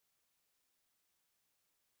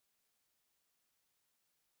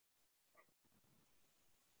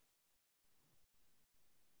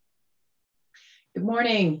Good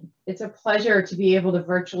morning. It's a pleasure to be able to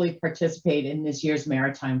virtually participate in this year's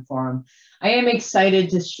Maritime Forum. I am excited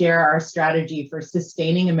to share our strategy for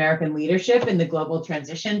sustaining American leadership in the global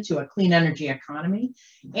transition to a clean energy economy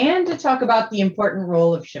and to talk about the important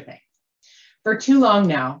role of shipping. For too long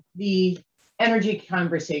now, the energy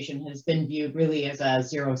conversation has been viewed really as a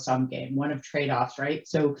zero-sum game, one of trade-offs, right?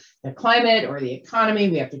 So the climate or the economy,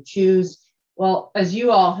 we have to choose. Well, as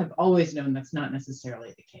you all have always known, that's not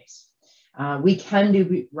necessarily the case. We can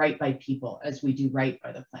do right by people as we do right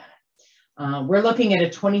by the planet. We're looking at a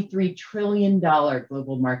 $23 trillion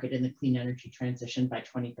global market in the clean energy transition by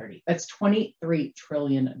 2030. That's $23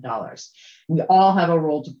 trillion. We all have a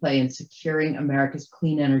role to play in securing America's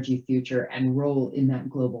clean energy future and role in that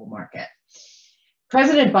global market.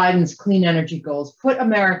 President Biden's clean energy goals put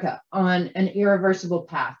America on an irreversible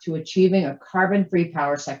path to achieving a carbon-free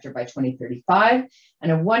power sector by 2035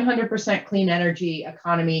 and a 100% clean energy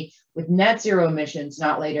economy with net zero emissions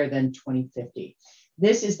not later than 2050.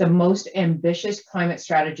 This is the most ambitious climate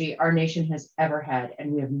strategy our nation has ever had,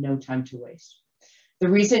 and we have no time to waste. The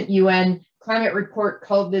recent UN climate report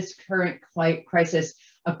called this current crisis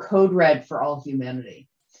a code red for all humanity.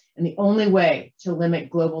 And the only way to limit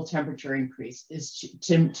global temperature increase is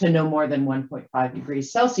to no more than 1.5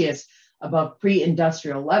 degrees Celsius above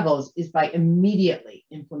pre-industrial levels is by immediately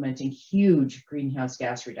implementing huge greenhouse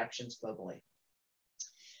gas reductions globally.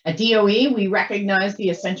 At DOE, we recognize the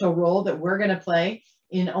essential role that we're going to play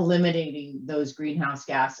in eliminating those greenhouse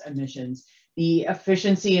gas emissions. The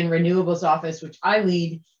Efficiency and Renewables Office, which I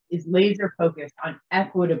lead, is laser focused on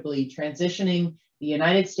equitably transitioning the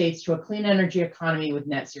United States to a clean energy economy with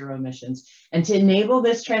net zero emissions. And to enable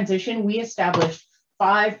this transition, we established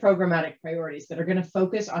 5 programmatic priorities that are going to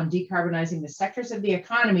focus on decarbonizing the sectors of the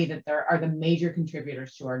economy that are the major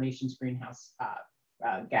contributors to our nation's greenhouse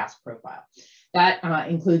gas profile. That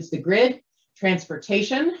includes the grid,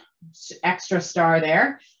 transportation, extra star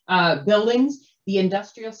there, buildings, the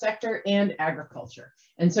industrial sector, and agriculture.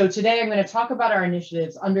 And so today I'm going to talk about our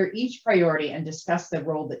initiatives under each priority and discuss the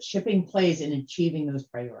role that shipping plays in achieving those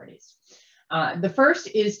priorities. The first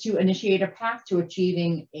is to initiate a path to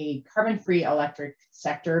achieving a carbon-free electric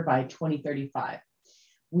sector by 2035.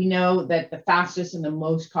 We know that the fastest and the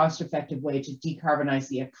most cost-effective way to decarbonize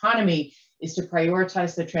the economy is to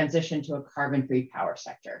prioritize the transition to a carbon-free power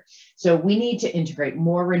sector. So we need to integrate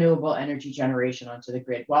more renewable energy generation onto the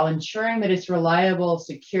grid while ensuring that it's reliable,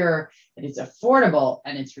 secure, that it's affordable,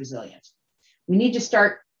 and it's resilient. We need to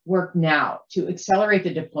start work now to accelerate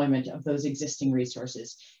the deployment of those existing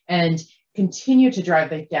resources and continue to drive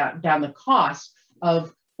down the cost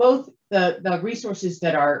of both the resources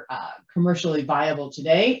that are commercially viable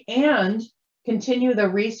today and continue the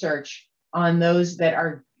research on those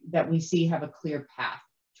that we see have a clear path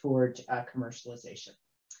toward commercialization.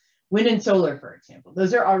 Wind and solar, for example,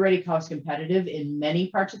 those are already cost competitive in many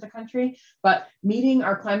parts of the country, but meeting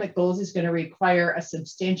our climate goals is going to require a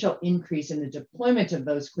substantial increase in the deployment of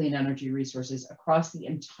those clean energy resources across the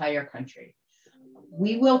entire country.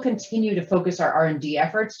 We will continue to focus our R&D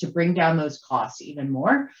efforts to bring down those costs even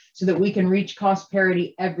more so that we can reach cost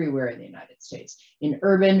parity everywhere in the United States, in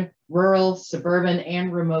urban, rural, suburban,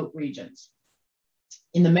 and remote regions.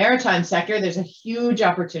 In the maritime sector, there's a huge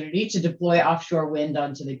opportunity to deploy offshore wind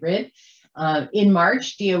onto the grid. In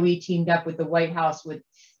March, DOE teamed up with the White House with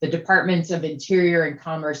the Departments of Interior and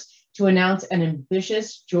Commerce to announce an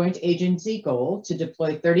ambitious joint agency goal to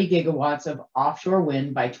deploy 30 gigawatts of offshore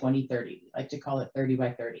wind by 2030. We like to call it 30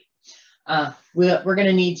 by 30. We're going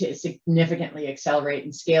to need to significantly accelerate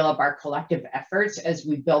and scale up our collective efforts as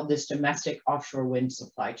we build this domestic offshore wind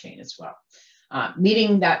supply chain as well.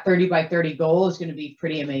 Meeting that 30 by 30 goal is going to be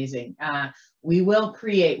pretty amazing. We will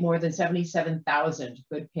create more than 77,000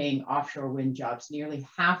 good paying offshore wind jobs, nearly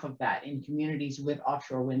half of that in communities with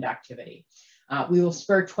offshore wind activity. We will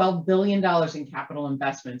spur $12 billion in capital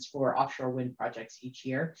investments for offshore wind projects each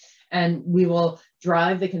year. And we will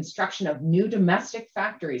drive the construction of new domestic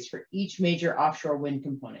factories for each major offshore wind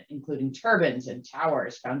component, including turbines and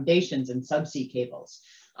towers, foundations, and subsea cables.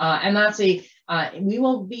 And lastly, we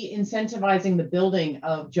will be incentivizing the building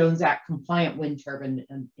of Jones Act compliant wind turbine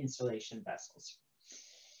and installation vessels.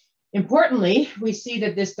 Importantly, we see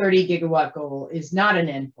that this 30 gigawatt goal is not an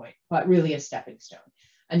endpoint, but really a stepping stone.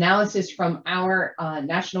 Analysis from our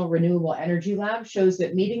National Renewable Energy Lab shows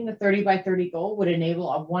that meeting the 30 by 30 goal would enable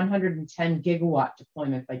a 110 gigawatt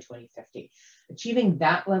deployment by 2050. Achieving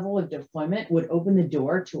that level of deployment would open the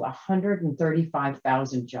door to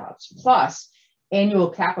 135,000 jobs, plus annual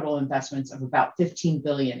capital investments of about $15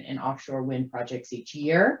 billion in offshore wind projects each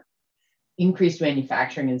year, increased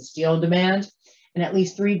manufacturing and steel demand, and at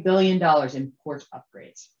least $3 billion in port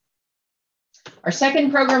upgrades. Our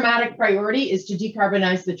second programmatic priority is to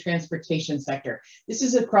decarbonize the transportation sector. This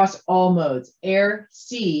is across all modes: air,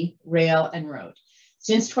 sea, rail, and road.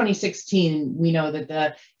 Since 2016, we know that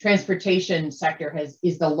the transportation sector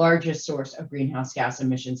is the largest source of greenhouse gas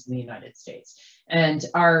emissions in the United States. And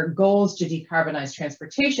our goals to decarbonize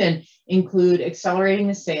transportation include accelerating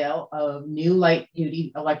the sale of new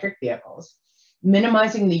light-duty electric vehicles,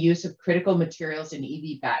 minimizing the use of critical materials in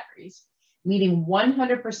EV batteries, meeting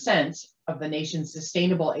 100% of the nation's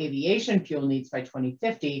sustainable aviation fuel needs by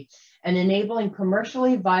 2050, and enabling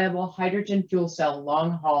commercially viable hydrogen fuel cell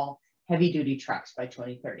long-haul heavy-duty trucks by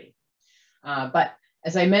 2030. But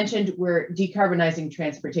as I mentioned, we're decarbonizing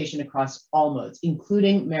transportation across all modes,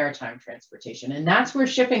 including maritime transportation, and that's where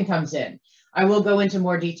shipping comes in. I will go into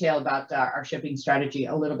more detail about our shipping strategy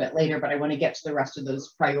a little bit later, but I want to get to the rest of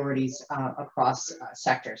those priorities across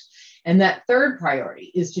sectors. And that third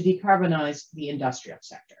priority is to decarbonize the industrial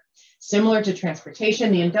sector. Similar to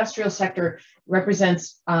transportation, the industrial sector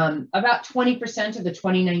represents about 20% of the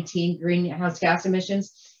 2019 greenhouse gas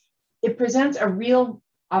emissions. It presents a real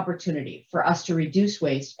opportunity for us to reduce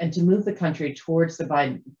waste and to move the country towards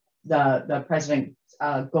the president's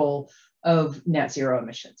goal of net zero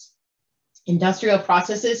emissions. Industrial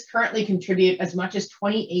processes currently contribute as much as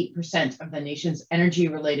 28% of the nation's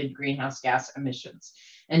energy-related greenhouse gas emissions.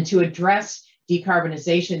 And to address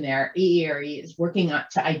decarbonization there, EERE is working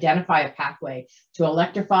to identify a pathway to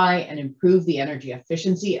electrify and improve the energy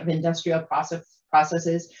efficiency of industrial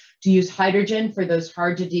processes, to use hydrogen for those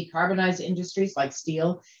hard to decarbonize industries like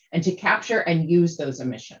steel, and to capture and use those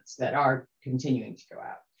emissions that are continuing to go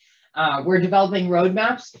out. We're developing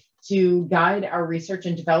roadmaps to guide our research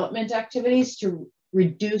and development activities to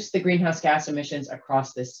reduce the greenhouse gas emissions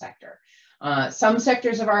across this sector. Some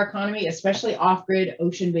sectors of our economy, especially off-grid,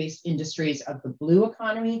 ocean-based industries of the blue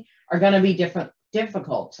economy, are going to be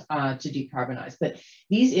difficult to decarbonize, but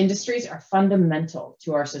these industries are fundamental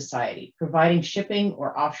to our society, providing shipping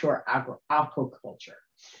or offshore aquaculture.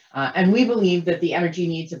 And we believe that the energy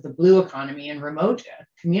needs of the blue economy and remote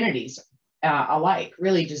communities alike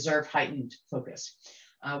really deserve heightened focus.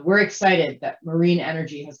 We're excited that marine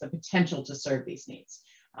energy has the potential to serve these needs.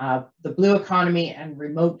 The blue economy and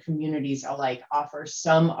remote communities alike offer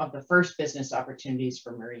some of the first business opportunities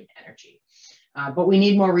for marine energy. But we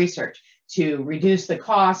need more research to reduce the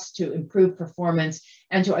costs, to improve performance,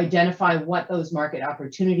 and to identify what those market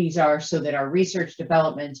opportunities are so that our research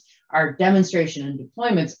development, our demonstration and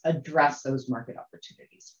deployments address those market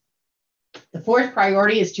opportunities. The fourth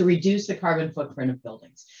priority is to reduce the carbon footprint of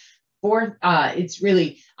buildings. Fourth, it's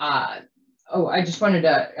really, I just wanted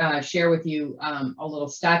to share with you a little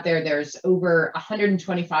stat there. There's over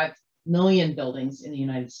 125 million buildings in the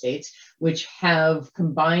United States, which have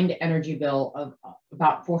combined energy bill of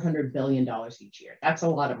about $400 billion each year. That's a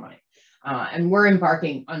lot of money. And we're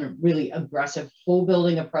embarking on a really aggressive whole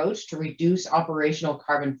building approach to reduce operational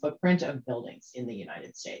carbon footprint of buildings in the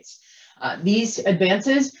United States. These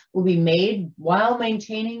advances will be made while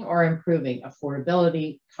maintaining or improving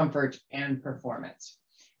affordability, comfort, and performance.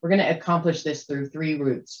 We're going to accomplish this through three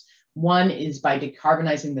routes. One is by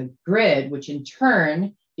decarbonizing the grid, which in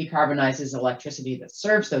turn decarbonizes electricity that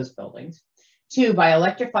serves those buildings. Two, by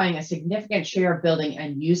electrifying a significant share of building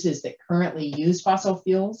and uses that currently use fossil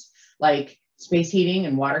fuels, like space heating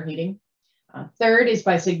and water heating. Third is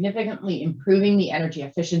by significantly improving the energy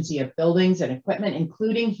efficiency of buildings and equipment,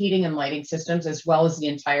 including heating and lighting systems, as well as the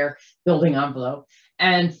entire building envelope.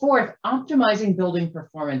 And fourth, optimizing building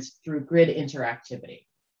performance through grid interactivity.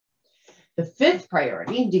 The fifth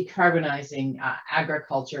priority, decarbonizing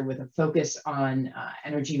agriculture with a focus on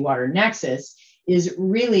energy-water nexus, is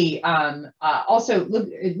really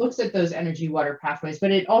it looks at those energy-water pathways,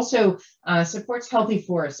 but it also supports healthy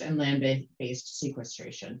forests and land-based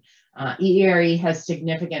sequestration. EERE has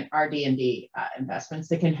significant RD&D investments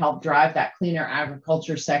that can help drive that cleaner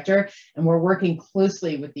agriculture sector, and we're working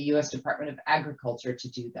closely with the U.S. Department of Agriculture to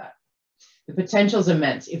do that. The potential is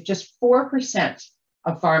immense. If just 4%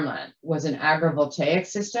 of farmland was an agrivoltaic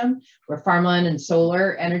system where farmland and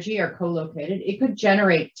solar energy are co-located, it could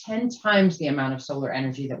generate 10 times the amount of solar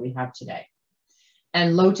energy that we have today.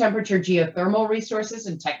 And low temperature geothermal resources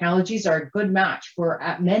and technologies are a good match for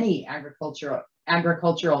many agricultural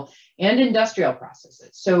and industrial processes.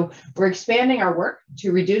 So we're expanding our work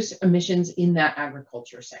to reduce emissions in that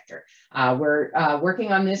agriculture sector. We're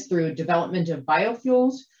working on this through development of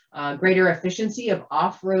biofuels, greater efficiency of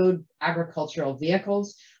off-road agricultural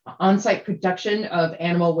vehicles, on-site production of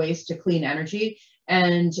animal waste to clean energy,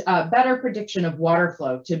 and better prediction of water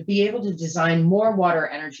flow to be able to design more water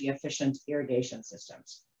energy efficient irrigation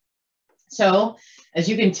systems. So, as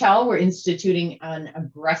you can tell, we're instituting an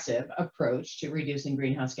aggressive approach to reducing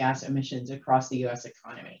greenhouse gas emissions across the US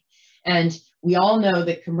economy. And we all know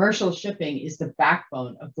that commercial shipping is the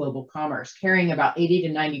backbone of global commerce, carrying about 80 to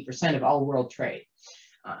 90% of all world trade.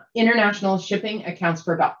 International shipping accounts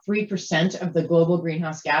for about 3% of the global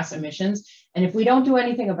greenhouse gas emissions. And if we don't do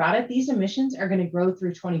anything about it, these emissions are going to grow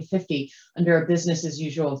through 2050 under a business as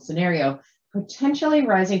usual scenario, potentially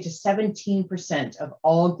rising to 17% of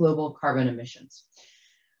all global carbon emissions.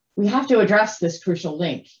 We have to address this crucial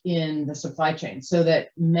link in the supply chain so that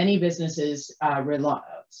many businesses rely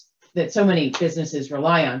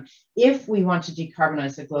on if we want to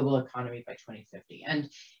decarbonize the global economy by 2050. And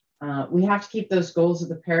we have to keep those goals of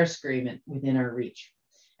the Paris Agreement within our reach.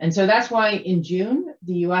 And so that's why in June,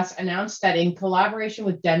 the US announced that in collaboration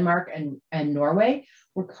with Denmark and Norway,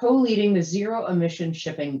 we're co-leading the Zero Emission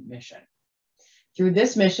Shipping Mission. Through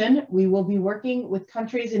this mission, we will be working with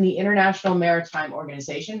countries in the International Maritime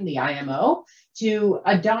Organization, the IMO, to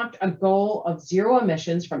adopt a goal of zero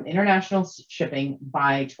emissions from international shipping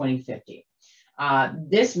by 2050.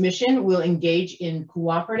 This mission will engage in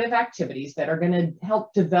cooperative activities that are going to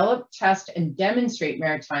help develop, test, and demonstrate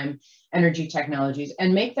maritime energy technologies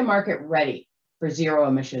and make the market ready for zero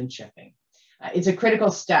emission shipping. It's a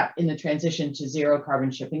critical step in the transition to zero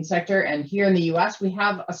carbon shipping sector. And here in the US, we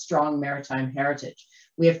have a strong maritime heritage.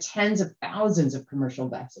 We have tens of thousands of commercial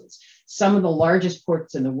vessels, some of the largest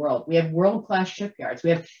ports in the world. We have world-class shipyards.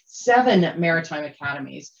 We have 7 maritime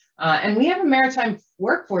academies. And we have a maritime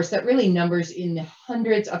workforce that really numbers in the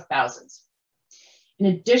hundreds of thousands. In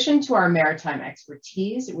addition to our maritime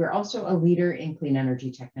expertise, we're also a leader in clean energy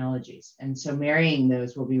technologies. And so marrying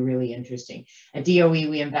those will be really interesting. At DOE,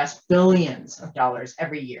 we invest billions of dollars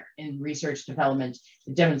every year in research, development,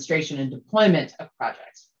 demonstration, and deployment of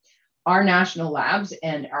projects. Our national labs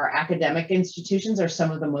and our academic institutions are some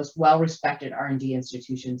of the most well-respected R&D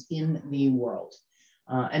institutions in the world.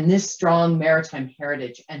 And this strong maritime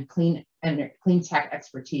heritage and clean tech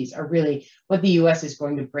expertise are really what the US is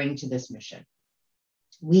going to bring to this mission.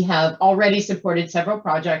 We have already supported several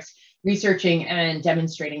projects researching and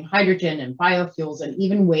demonstrating hydrogen and biofuels and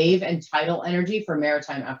even wave and tidal energy for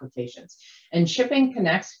maritime applications. And shipping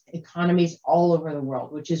connects economies all over the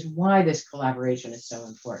world, which is why this collaboration is so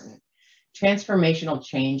important. Transformational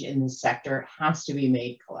change in this sector has to be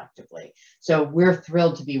made collectively. So we're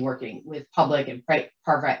thrilled to be working with public and private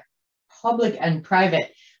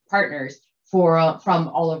partners from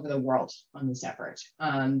all over the world on this effort.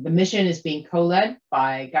 The mission is being co-led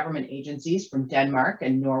by government agencies from Denmark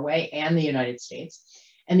and Norway and the United States.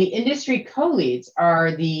 And the industry co-leads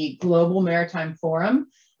are the Global Maritime Forum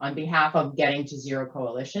on behalf of Getting to Zero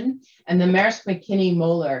Coalition and the Maersk Mc-Kinney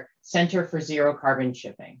Møller Center for Zero Carbon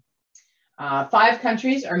Shipping. 5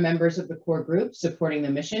 countries are members of the core group supporting the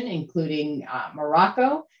mission, including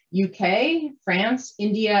Morocco, UK, France,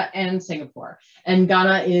 India, and Singapore. And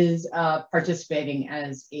Ghana is participating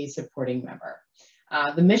as a supporting member.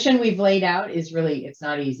 The mission we've laid out is really, it's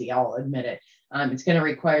not easy, I'll admit it. It's going to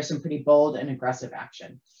require some pretty bold and aggressive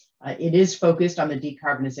action. It is focused on the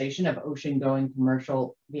decarbonization of ocean-going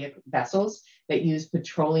commercial vessels that use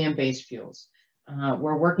petroleum-based fuels.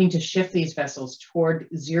 We're working to shift these vessels toward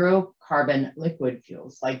zero carbon liquid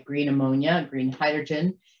fuels like green ammonia, green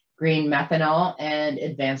hydrogen, green methanol, and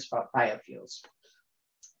advanced biofuels.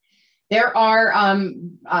 There are,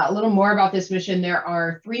 a little more about this mission, there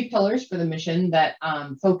are 3 pillars for the mission that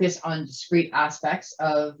focus on discrete aspects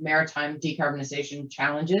of maritime decarbonization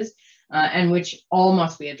challenges and which all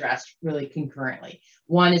must be addressed really concurrently.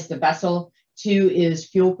 1 is the vessel, 2 is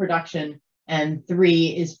fuel production, and 3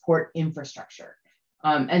 is port infrastructure.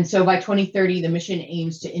 And so by 2030, the mission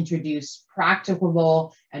aims to introduce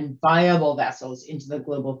practicable and viable vessels into the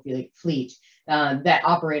global fleet that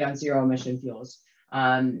operate on zero emission fuels.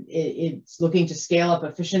 It's looking to scale up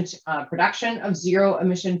efficient production of zero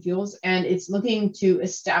emission fuels, and it's looking to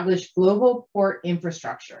establish global port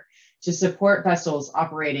infrastructure to support vessels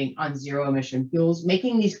operating on zero emission fuels,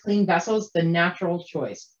 making these clean vessels the natural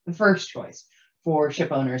choice, the first choice for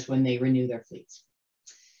ship owners when they renew their fleets.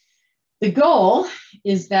 The goal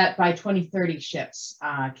is that by 2030, ships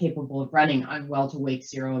capable of running on well-to-wake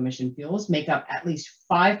zero emission fuels make up at least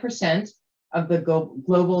 5% of the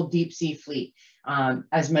global deep sea fleet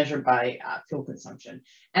as measured by fuel consumption,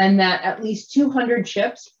 and that at least 200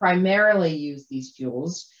 ships primarily use these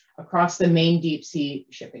fuels across the main deep sea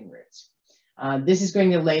shipping routes. This is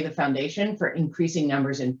going to lay the foundation for increasing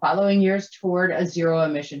numbers in following years toward a zero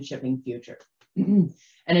emission shipping future.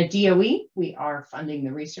 And at DOE, we are funding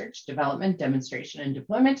the research, development, demonstration, and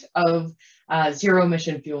deployment of zero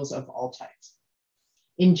emission fuels of all types.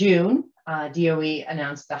 In June, DOE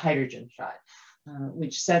announced the hydrogen shot,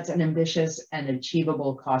 which sets an ambitious and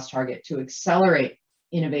achievable cost target to accelerate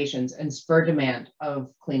innovations and spur demand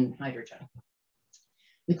of clean hydrogen.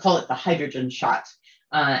 We call it the hydrogen shot.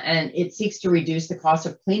 And it seeks to reduce the cost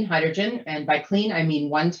of clean hydrogen. And by clean, I mean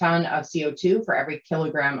 1 ton of CO2 for every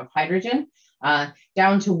kilogram of hydrogen,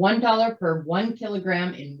 down to $1 per 1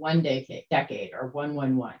 kilogram in 1 decade, or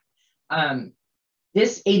 111.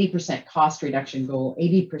 This 80% cost reduction goal,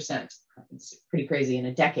 80%, it's pretty crazy in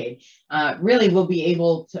a decade, really will be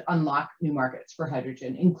able to unlock new markets for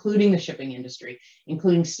hydrogen, including the shipping industry,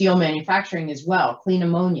 including steel manufacturing as well, clean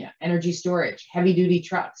ammonia, energy storage, heavy duty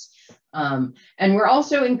trucks. And we're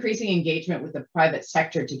also increasing engagement with the private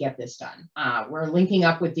sector to get this done. We're linking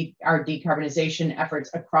up with our decarbonization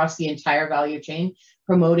efforts across the entire value chain,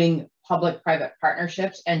 promoting public-private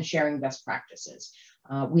partnerships and sharing best practices.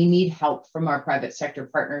 We need help from our private sector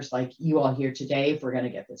partners like you all here today if we're going to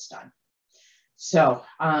get this done. So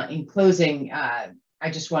in closing, I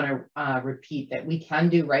just want to repeat that we can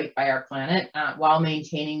do right by our planet while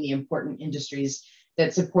maintaining the important industries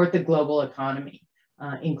that support the global economy,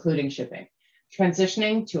 including shipping.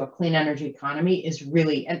 Transitioning to a clean energy economy is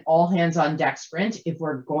really an all hands on deck sprint if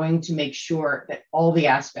we're going to make sure that all the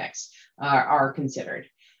aspects are considered.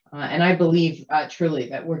 And I believe truly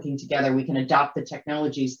that working together, we can adopt the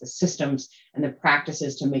technologies, the systems, and the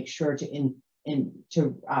practices to make sure to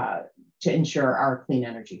ensure our clean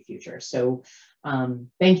energy future. So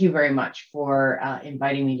thank you very much for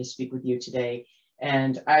inviting me to speak with you today.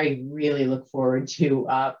 And I really look forward to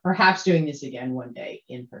perhaps doing this again one day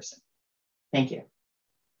in person. Thank you.